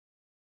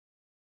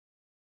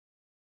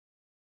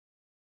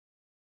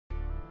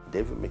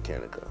David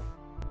Mechanica.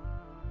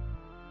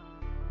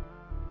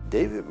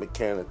 David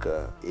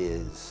Mechanica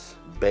is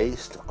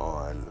based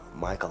on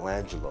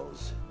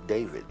Michelangelo's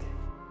David.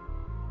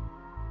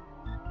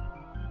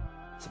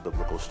 It's a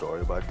biblical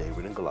story about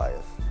David and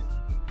Goliath.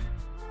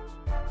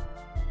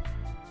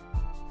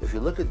 If you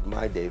look at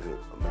my David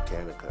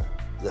Mechanica,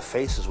 the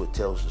face is what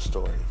tells the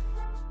story.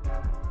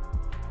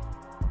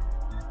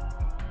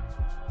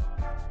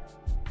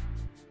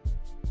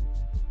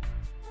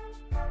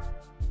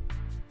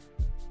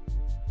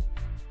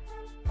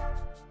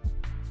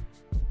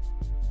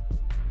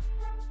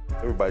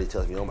 Everybody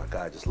tells me, oh my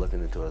God, just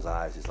looking into his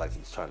eyes, it's like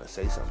he's trying to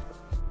say something.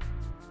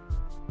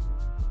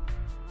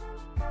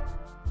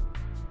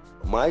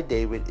 My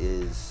David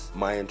is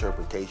my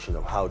interpretation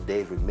of how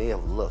David may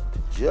have looked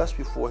just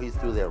before he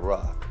threw that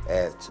rock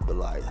at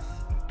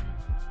Goliath.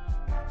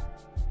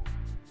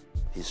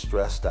 He's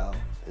stressed out,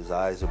 his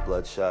eyes are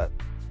bloodshot,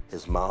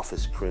 his mouth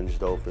is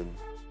cringed open,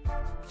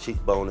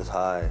 cheekbone is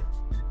high.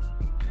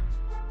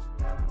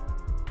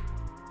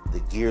 The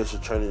gears are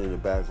turning in the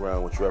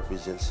background, which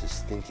represents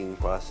his thinking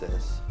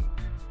process.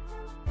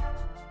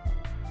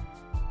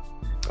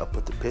 I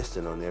put the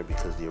piston on there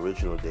because the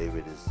original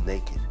David is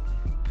naked.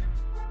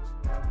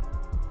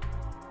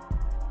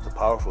 It's a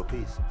powerful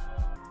piece.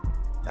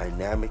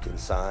 Dynamic in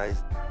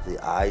size, the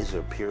eyes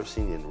are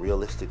piercing and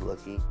realistic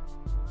looking.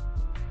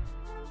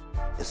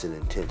 It's an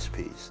intense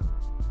piece.